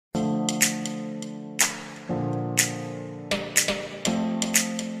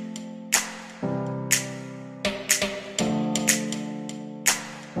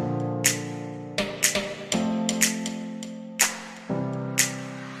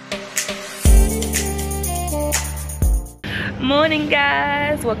morning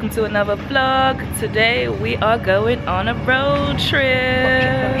guys, welcome to another vlog. Today we are going on a road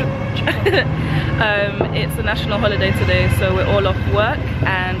trip. It's a national holiday today, so we're all off work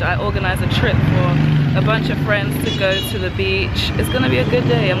and I organized a trip for a bunch of friends to go to the beach. It's gonna be a good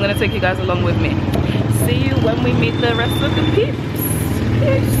day. I'm gonna take you guys along with me. See you when we meet the rest of the peeps.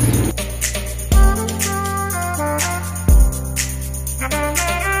 Peace.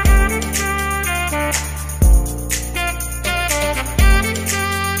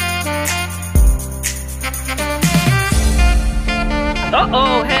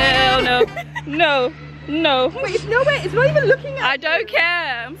 Uh-oh, hell no. No, no. Wait, it's nowhere, it's not even looking at I don't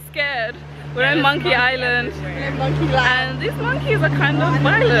care, I'm scared. We're in Monkey Island. We're in Monkey Land. And these monkeys are kind of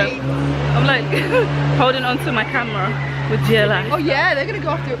violent. I'm like holding onto my camera with dear life. Oh yeah, they're gonna go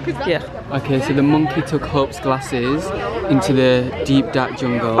after it. Yeah. Okay, so the monkey took Hope's glasses into the deep dark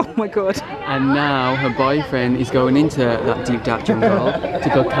jungle. Oh my god. And now her boyfriend is going into that deep dark jungle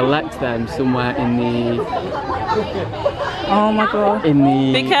to go collect them somewhere in the... Oh my god. In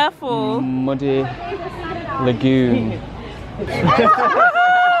the... Be careful. Muddy lagoon.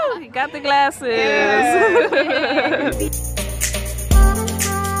 He got the glasses.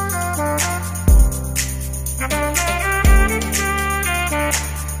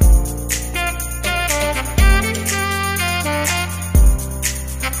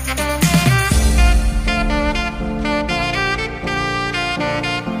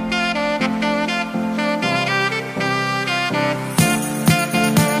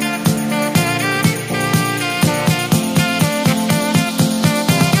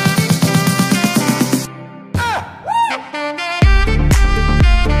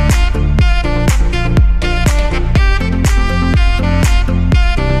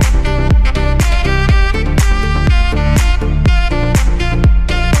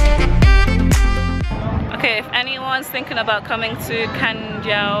 Thinking about coming to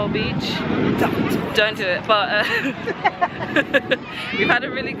Kanjao Beach, don't do it, but we've had a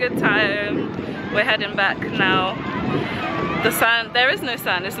really good time. We're heading back now. The sand, there is no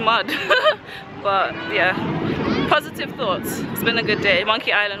sand, it's mud. But yeah, positive thoughts. It's been a good day.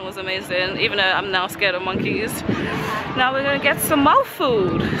 Monkey Island was amazing, even though I'm now scared of monkeys. Now we're gonna get some more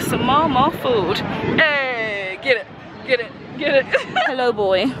food, some more food. Hey, get it, get it, get it. Hello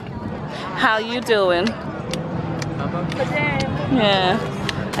boy, how you doing? Yeah,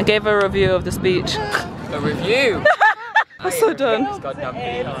 I gave a review of this beach. A review? I'm so done.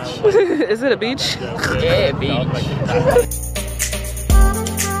 Is it a beach? Yeah, beach.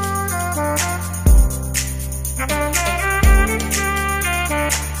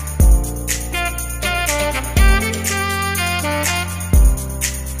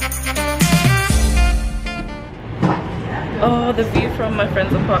 Oh, the view from my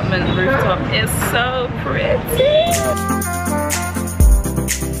friend's apartment rooftop is so pretty.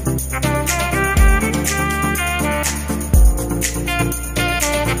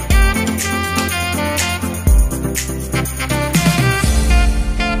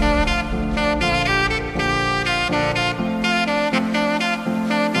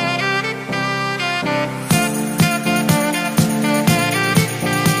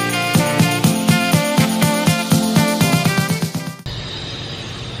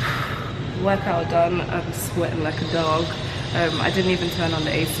 Workout done, I'm sweating like a dog. I didn't even turn on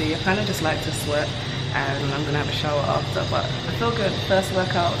the AC. I kind of just like to sweat and I'm gonna have a shower after, but I feel good. First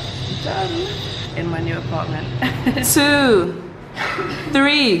workout done in my new apartment. 2,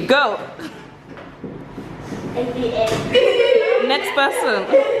 3, go! Next person.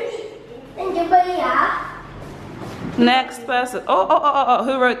 Next person. Oh,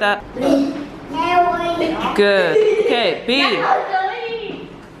 who wrote that? Good. Okay, B.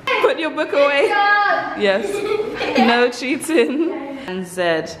 Put your book away. Yes. No cheating. And Z.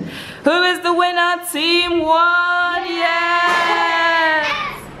 Who is the winner? Team 1. Yes.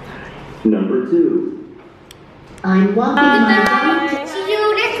 Number 2. I'm walking. See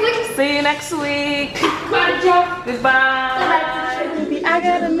you next week. See you next week. Goodbye. I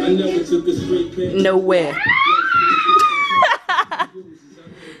gotta make it. Nowhere.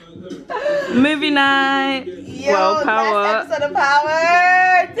 Movie night. Yo, well, Power. last episode of Power.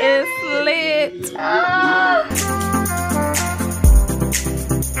 It's lit. Ah.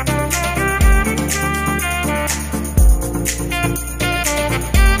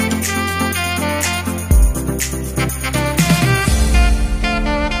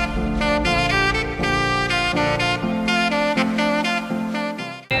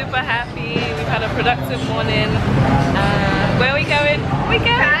 Super happy. We've had a productive morning. Where are we going? We go.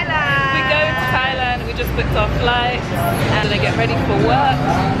 Thailand. We go to Thailand. We just booked our flights and I get ready for work.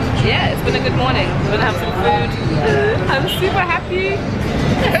 yeah, it's been a good morning. We're gonna have some food. I'm super happy.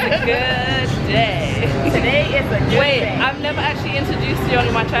 It's a good day. Today is a good Wait, day. I've never actually introduced you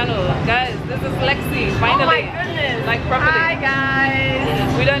on my channel. Guys, this is Lexi, finally. Oh my goodness. Like properly. Hi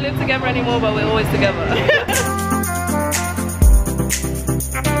guys. We don't live together anymore, but we're always together.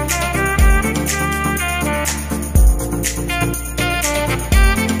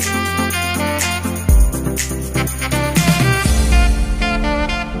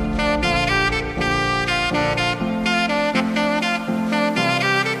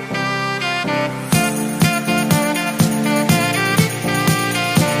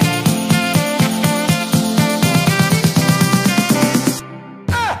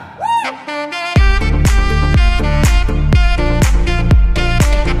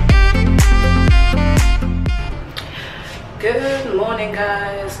 Good morning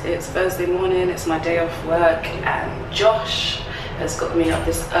guys, it's Thursday morning, it's my day off work and Josh has got me up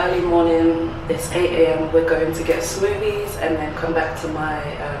this early morning. It's 8 AM, we're going to get smoothies and then come back to my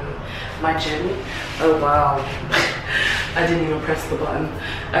my gym. Oh wow, I didn't even press the button.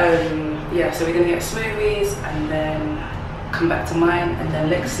 Yeah, so we're gonna get smoothies and then come back to mine, and then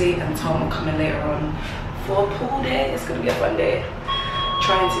Lexi and Tom will come in later on for a pool day. It's gonna be a fun day.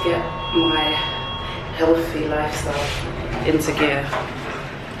 Trying to get my healthy lifestyle into gear.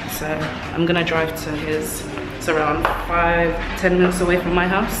 So I'm gonna drive to his, it's around 5-10 minutes away from my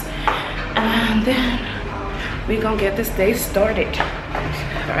house, and then we're gonna get this day started.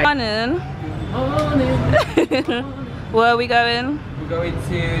 Right. Morning. Where are we going? We're going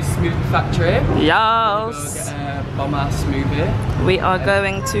to Smoothie Factory. Yes. We'll get a bomb-ass smoothie. We are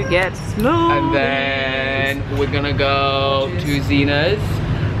going to get smooth. And then we're gonna go to Zina's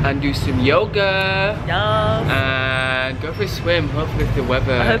and do some yoga. Yes. And go for a swim, hopefully if the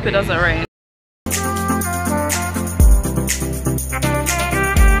weather I hope it doesn't rain.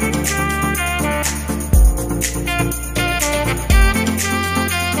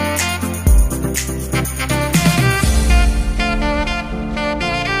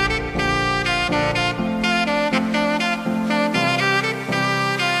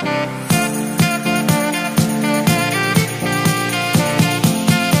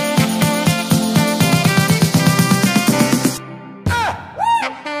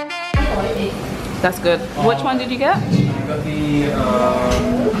 That's good. Which one did you get? I got the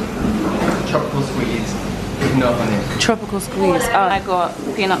tropical squeeze with no honey. Tropical squeeze. Oh, I got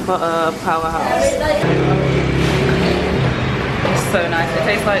peanut butter powerhouse. It's so nice. It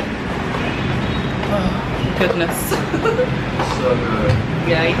tastes like, oh goodness. So good.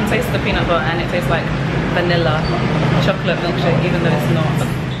 Yeah, you can taste the peanut butter and it tastes like vanilla chocolate milkshake, even though it's not.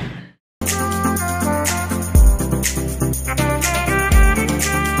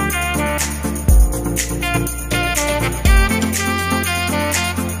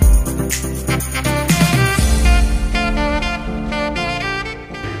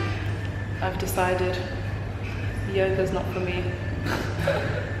 I've decided yoga's not for me.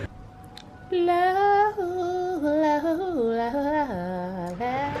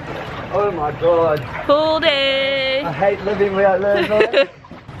 Oh my god. Pool day! I hate living without learning.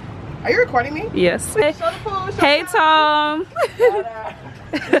 Are you recording me? Yes. Show the pool, show Hey Tom!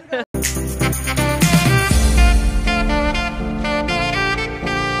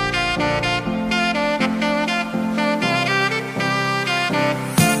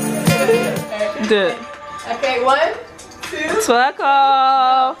 Do it. Okay, 1, 2.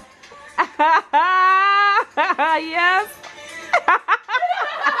 Twerkle! Yes!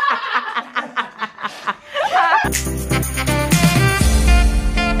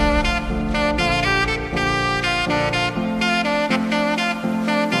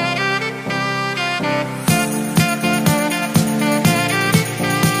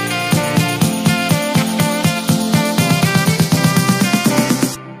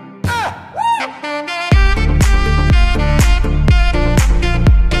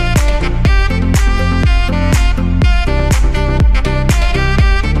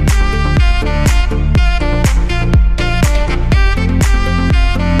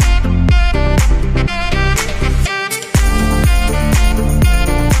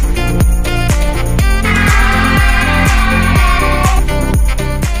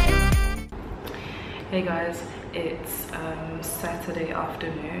 Hey guys, it's Saturday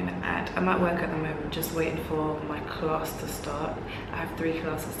afternoon and I'm at work at the moment just waiting for my class to start. I have 3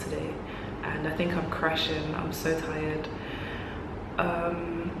 classes today and I think I'm crashing. I'm so tired.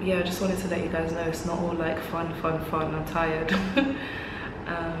 Yeah, I just wanted to let you guys know it's not all like fun. I'm tired.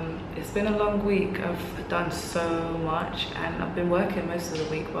 It's been a long week. I've done so much and I've been working most of the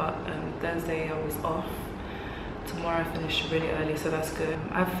week, but Thursday I was off. tomorrow I finish really early, so that's good.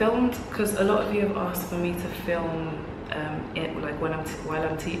 I've filmed, because a lot of you have asked for me to film it like while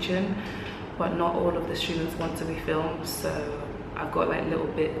I'm teaching, but not all of the students want to be filmed, so I've got like little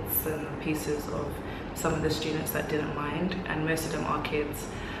bits and pieces of some of the students that didn't mind, and most of them are kids.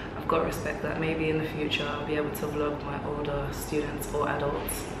 I've got to respect that. Maybe in the future I'll be able to vlog my older students or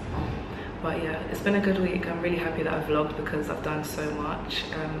adults. But yeah, it's been a good week. I'm really happy that I vlogged because I've done so much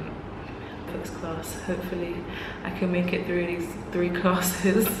for this class. Hopefully I can make it through these 3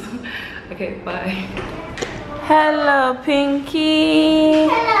 classes. Okay, bye. Hello, Pinky.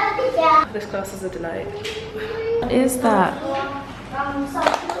 Hello, This class is a delight. teacher. What is that?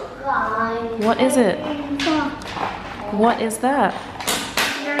 What is it? What is that?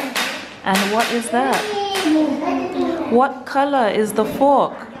 And what is that? What color is the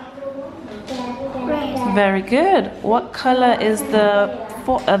fork? Very good. What color is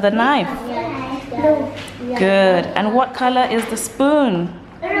the knife? Good. And what color is the spoon?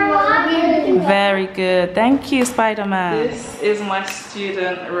 Very good. Thank you, Spider-Man. This is my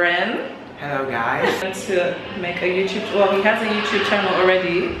student Ren. Hello guys. To make a YouTube, well, he has a YouTube channel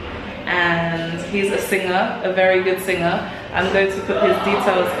already, and he's a singer, a very good singer. I'm going to put his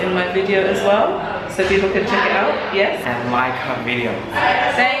details in my video as well, so people can check it out. Yes? And like her video.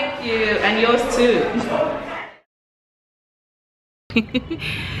 Thank you, and yours too.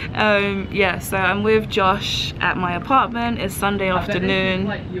 Yeah, so I'm with Josh at my apartment. It's Sunday afternoon.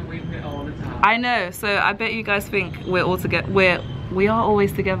 Like you're with me all the time. I know, so I bet you guys think we're all together. We are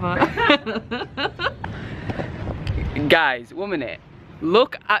always together. Guys, 1 minute.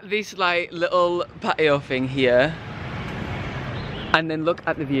 Look at this like little patio thing here, and then look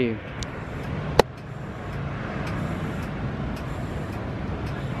at the view.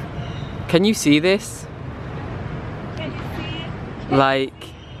 Can you see this? Can you see it? Like,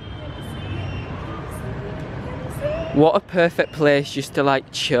 what a perfect place just to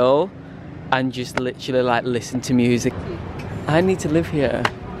like chill and just literally like listen to music. I need to live here.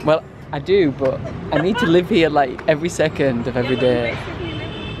 Well, I do, but I need to live here like every second of every day.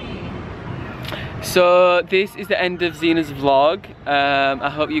 So this is the end of Zina's vlog. I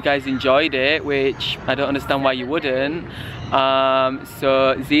hope you guys enjoyed it, which I don't understand why you wouldn't.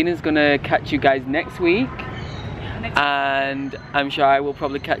 So Zina's gonna catch you guys next week, and I'm sure I will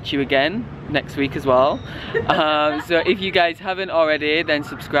probably catch you again next week as well. So if you guys haven't already, then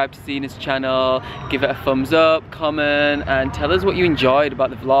subscribe to Zina's channel, give it a thumbs up, comment, and tell us what you enjoyed about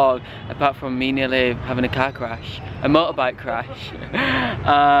the vlog, apart from me nearly having a car crash, a motorbike crash.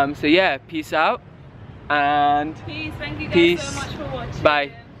 So yeah, peace out, and Peace, thank you guys so much for watching.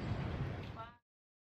 Bye.